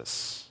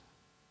justice.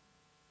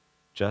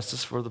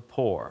 Justice for the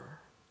poor.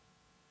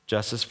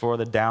 Justice for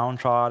the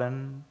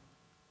downtrodden.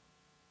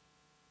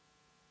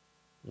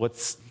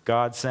 What's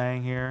God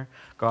saying here?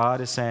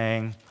 God is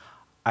saying,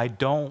 I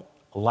don't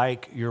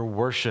like your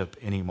worship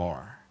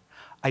anymore.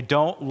 I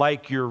don't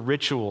like your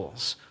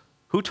rituals.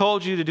 Who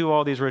told you to do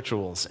all these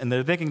rituals? And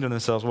they're thinking to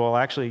themselves, well,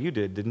 actually you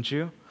did, didn't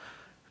you?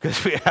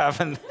 Because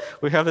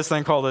we have this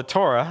thing called the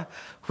Torah,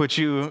 which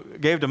you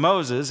gave to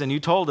Moses, and you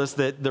told us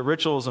that the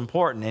ritual is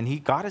important.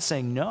 And God is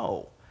saying,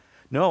 no,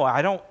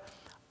 I don't.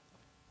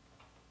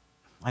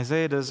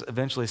 Isaiah does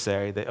eventually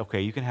say that,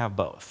 okay, you can have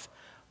both.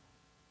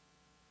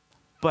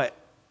 But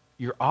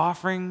your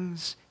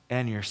offerings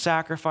and your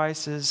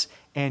sacrifices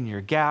and your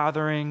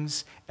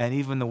gatherings and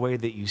even the way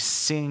that you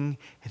sing,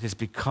 it has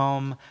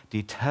become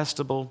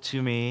detestable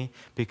to me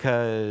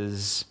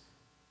because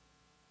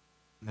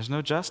there's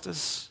no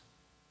justice.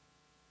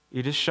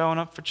 You're just showing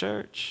up for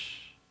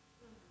church.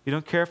 You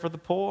don't care for the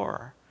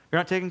poor. You're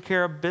not taking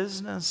care of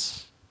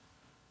business.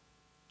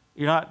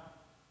 You're not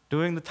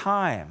doing the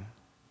time.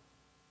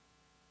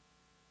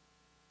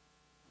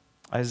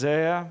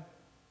 Isaiah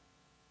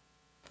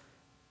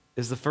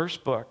is the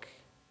first book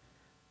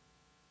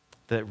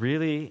that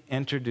really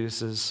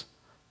introduces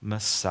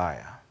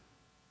Messiah.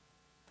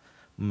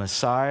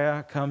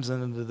 Messiah comes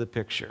into the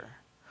picture.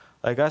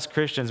 Like us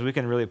Christians, we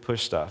can really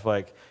push stuff.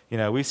 Like,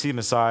 we see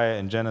Messiah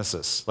in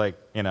Genesis. Like,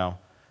 he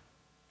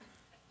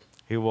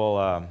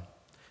will,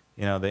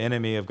 the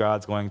enemy of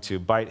God's going to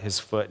bite his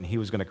foot and he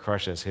was going to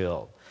crush his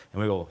heel.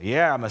 And we go,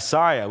 yeah,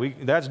 Messiah.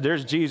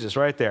 There's Jesus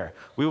right there.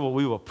 We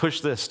will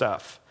push this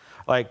stuff.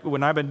 Like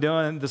when I've been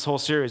doing this whole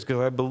series,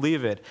 because I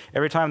believe it,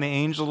 every time the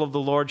angel of the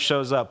Lord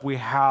shows up, we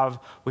have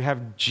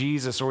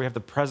Jesus, or we have the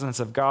presence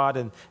of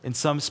God in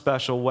some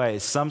special way,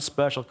 some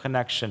special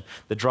connection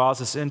that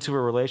draws us into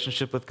a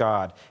relationship with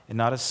God and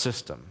not a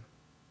system.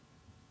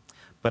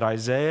 But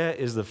Isaiah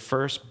is the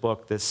first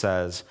book that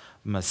says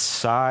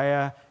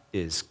Messiah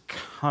is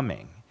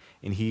coming,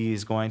 and he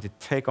is going to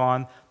take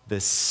on the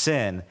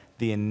sin,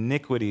 the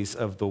iniquities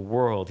of the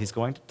world. He's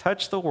going to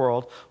touch the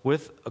world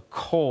with a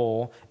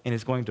coal, and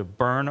he's going to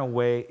burn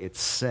away its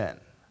sin.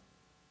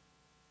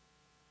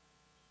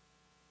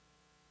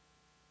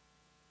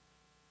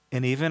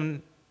 And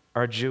even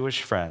our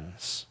Jewish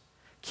friends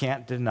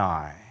can't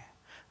deny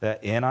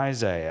that in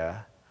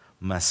Isaiah,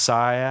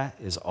 Messiah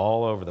is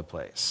all over the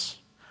place.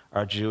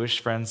 Our Jewish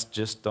friends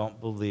just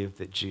don't believe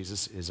that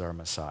Jesus is our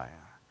Messiah.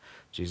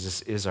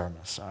 Jesus is our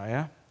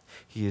Messiah.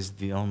 He is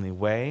the only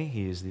way.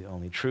 He is the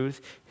only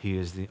truth. He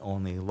is the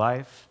only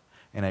life.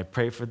 And I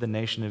pray for the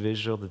nation of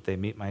Israel that they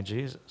meet my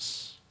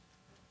Jesus.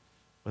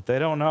 But they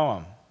don't know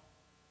him.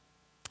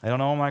 They don't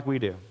know him like we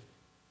do.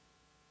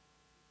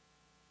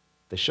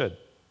 They should.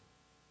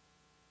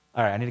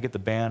 All right, I need to get the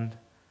band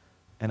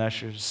and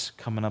ushers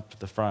coming up to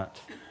the front.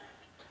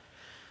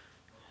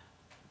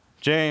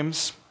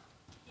 James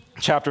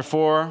chapter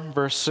 4,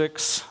 verse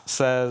 6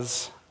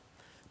 says,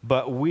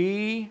 "But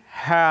we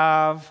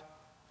have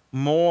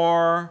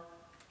more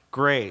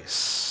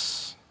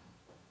grace."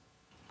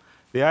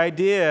 The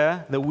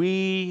idea that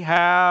we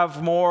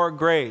have more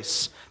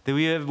grace, that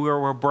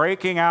we're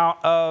breaking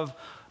out of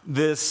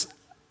this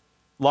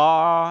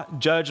law,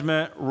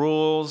 judgment,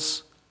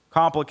 rules,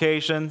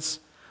 complications.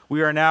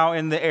 We are now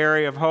in the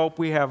area of hope.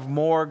 We have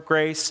more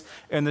grace.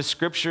 And the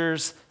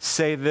scriptures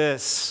say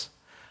this: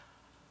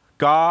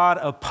 God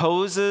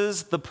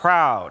opposes the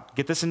proud.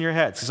 Get this in your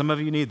head, because some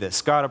of you need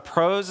this. God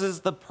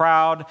opposes the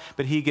proud,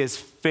 but he gives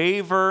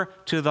favor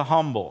to the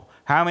humble.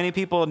 How many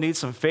people need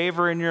some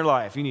favor in your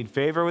life? You need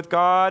favor with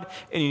God,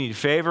 and you need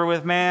favor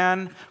with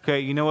man. Okay,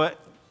 you know what?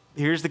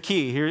 Here's the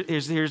key.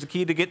 Here's the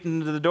key to getting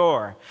into the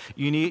door.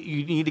 You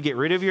need to get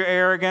rid of your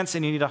arrogance,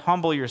 and you need to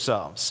humble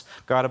yourselves.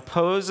 God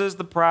opposes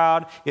the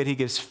proud, yet he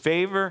gives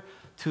favor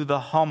to the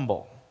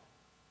humble.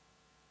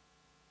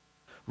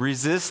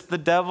 Resist the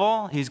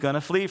devil, he's going to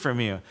flee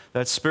from you.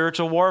 That's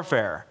spiritual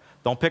warfare.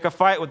 Don't pick a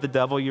fight with the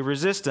devil. You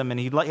resist him, and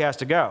he has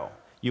to go.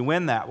 You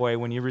win that way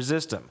when you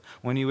resist him,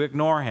 when you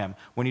ignore him,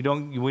 when you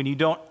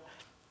don't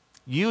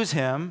use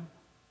him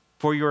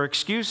for your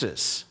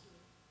excuses.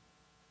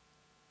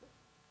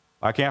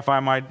 I can't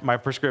find my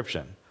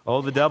prescription.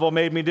 Oh, the devil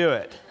made me do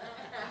it.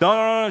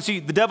 No. See,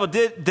 the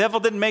devil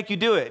didn't make you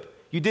do it.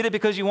 You did it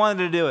because you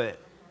wanted to do it.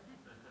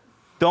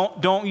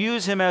 Don't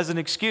use him as an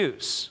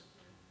excuse.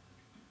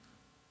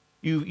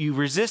 You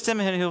resist him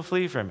and he'll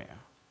flee from you.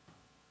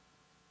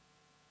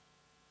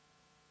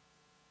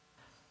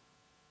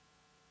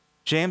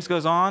 James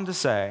goes on to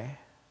say,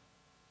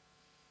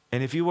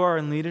 and if you are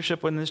in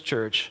leadership in this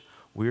church,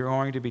 we are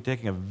going to be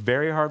taking a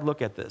very hard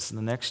look at this in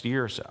the next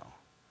year or so.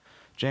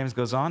 James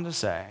goes on to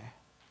say,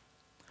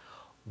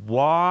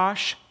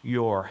 wash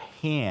your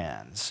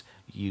hands,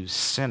 you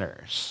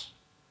sinners.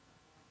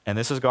 And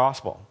this is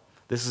gospel.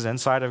 This is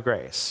inside of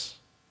grace.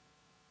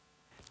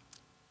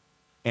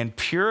 And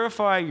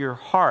purify your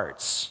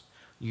hearts,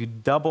 you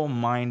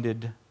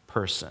double-minded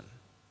person.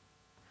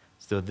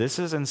 So this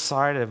is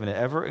inside of an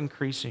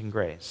ever-increasing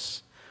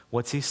grace.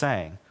 What's he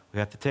saying? We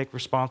have to take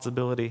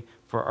responsibility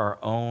for our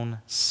own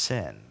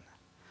sin.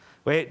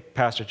 Wait,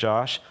 Pastor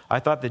Josh,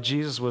 I thought that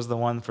Jesus was the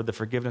one for the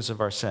forgiveness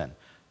of our sin.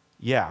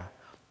 Yeah,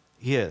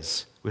 he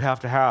is. We have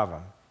to have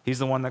him. He's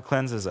the one that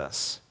cleanses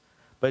us.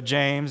 But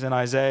James and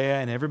Isaiah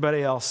and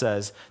everybody else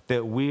says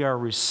that we are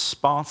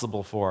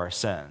responsible for our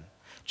sin.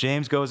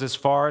 James goes as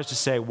far as to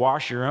say,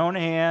 wash your own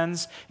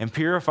hands and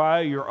purify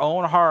your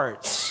own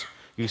hearts,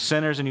 you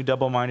sinners and you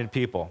double-minded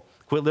people.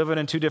 Quit living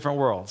in two different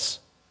worlds.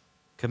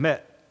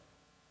 Commit.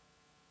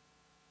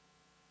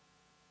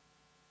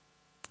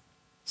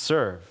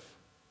 Serve.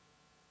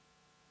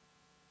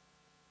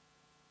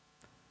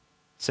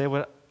 Say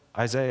what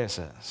Isaiah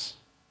says.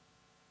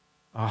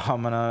 Oh,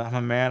 I'm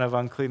a man of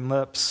unclean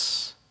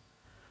lips.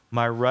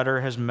 My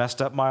rudder has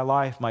messed up my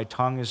life. My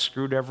tongue has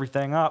screwed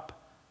everything up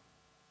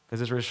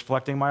because it's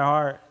reflecting my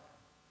heart.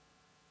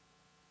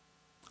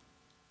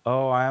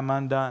 Oh, I am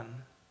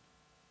undone.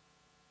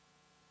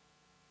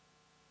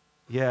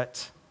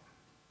 Yet,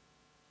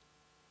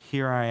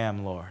 here I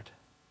am, Lord.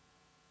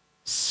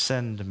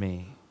 Send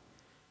me.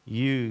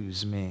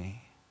 Use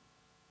me.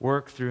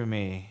 Work through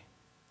me,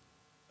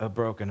 a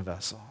broken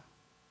vessel.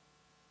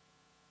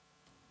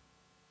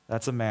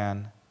 That's a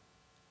man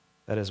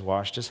that has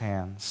washed his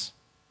hands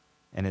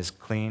and has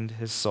cleaned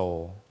his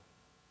soul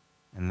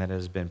and that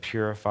has been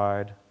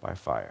purified by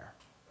fire.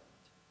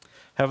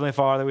 Heavenly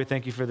Father, we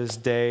thank you for this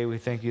day. We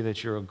thank you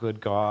that you're a good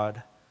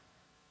God.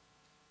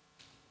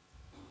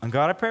 And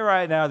God, I pray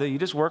right now that you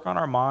just work on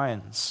our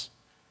minds.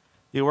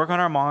 You work on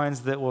our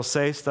minds that will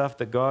say stuff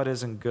that God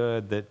isn't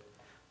good, that,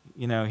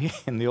 you know,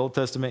 in the Old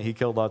Testament, he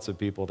killed lots of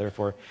people.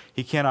 Therefore,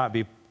 he cannot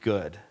be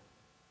good.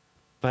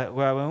 But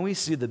when we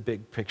see the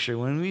big picture,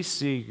 when we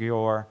see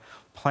your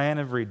plan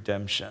of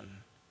redemption,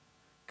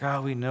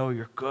 God, we know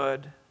you're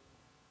good.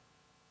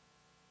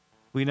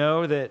 We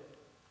know that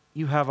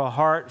you have a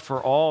heart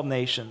for all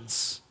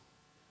nations,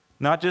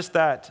 not just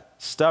that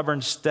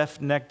stubborn,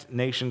 stiff-necked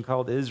nation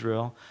called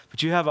Israel,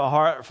 but you have a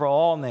heart for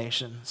all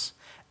nations.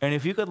 And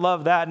if you could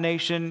love that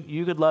nation,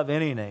 you could love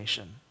any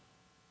nation.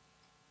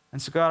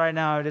 And so God, right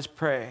now, I just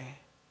pray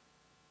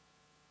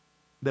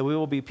that we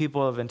will be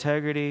people of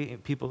integrity,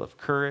 people of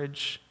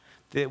courage,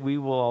 that we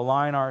will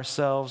align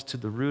ourselves to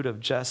the root of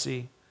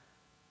Jesse,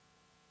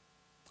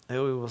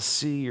 that we will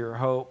see your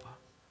hope,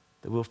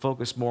 that we'll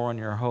focus more on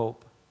your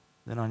hope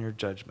than on your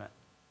judgment.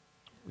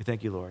 We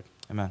thank you, Lord.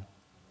 Amen.